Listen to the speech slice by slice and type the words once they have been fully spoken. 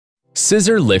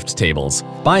Scissor lift tables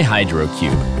by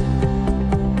HydroCube.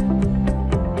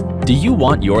 Do you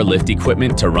want your lift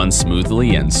equipment to run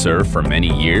smoothly and serve for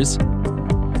many years?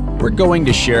 We're going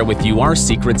to share with you our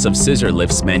secrets of scissor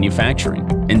lifts manufacturing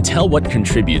and tell what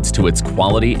contributes to its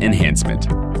quality enhancement.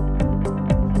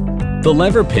 The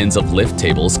lever pins of lift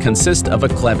tables consist of a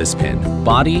clevis pin,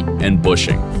 body, and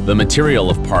bushing. The material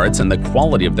of parts and the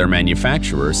quality of their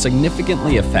manufacturer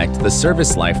significantly affect the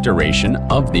service life duration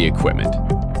of the equipment.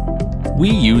 We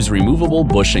use removable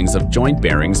bushings of joint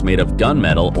bearings made of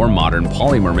gunmetal or modern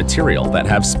polymer material that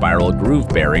have spiral groove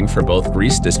bearing for both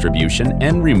grease distribution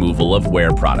and removal of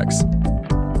wear products.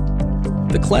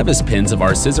 The clevis pins of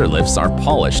our scissor lifts are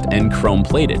polished and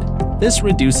chrome-plated. This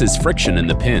reduces friction in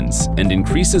the pins and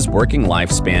increases working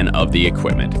lifespan of the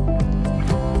equipment.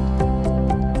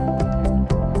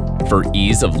 For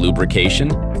ease of lubrication,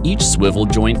 each swivel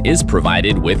joint is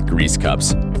provided with grease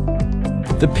cups.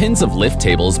 The pins of lift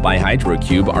tables by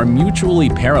HydroCube are mutually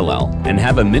parallel and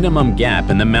have a minimum gap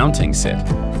in the mounting sit.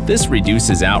 This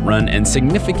reduces outrun and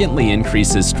significantly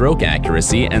increases stroke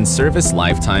accuracy and service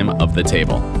lifetime of the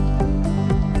table.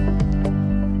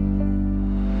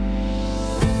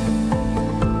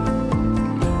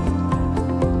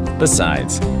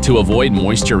 Besides, to avoid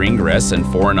moisture ingress and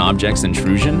foreign objects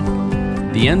intrusion,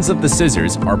 the ends of the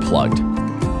scissors are plugged.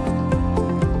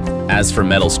 As for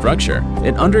metal structure,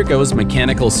 it undergoes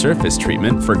mechanical surface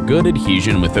treatment for good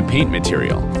adhesion with the paint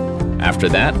material. After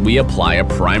that, we apply a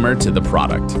primer to the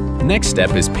product. Next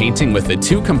step is painting with a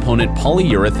two-component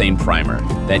polyurethane primer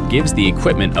that gives the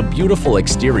equipment a beautiful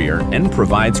exterior and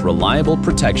provides reliable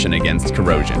protection against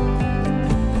corrosion.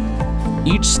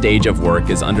 Each stage of work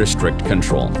is under strict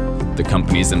control. The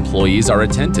company's employees are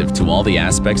attentive to all the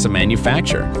aspects of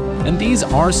manufacture, and these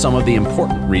are some of the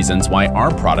important reasons why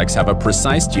our products have a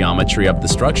precise geometry of the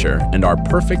structure and are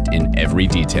perfect in every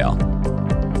detail.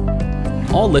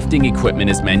 All lifting equipment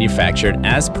is manufactured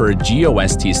as per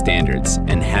GOST standards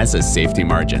and has a safety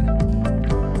margin.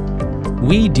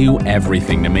 We do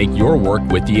everything to make your work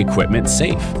with the equipment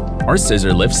safe. Our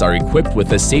scissor lifts are equipped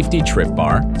with a safety trip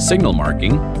bar, signal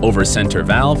marking, over-center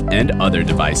valve, and other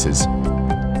devices.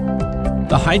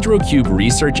 The HydroCube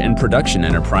research and production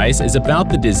enterprise is about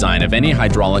the design of any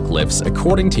hydraulic lifts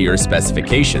according to your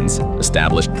specifications,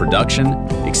 established production,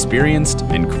 experienced,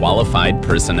 and qualified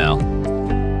personnel.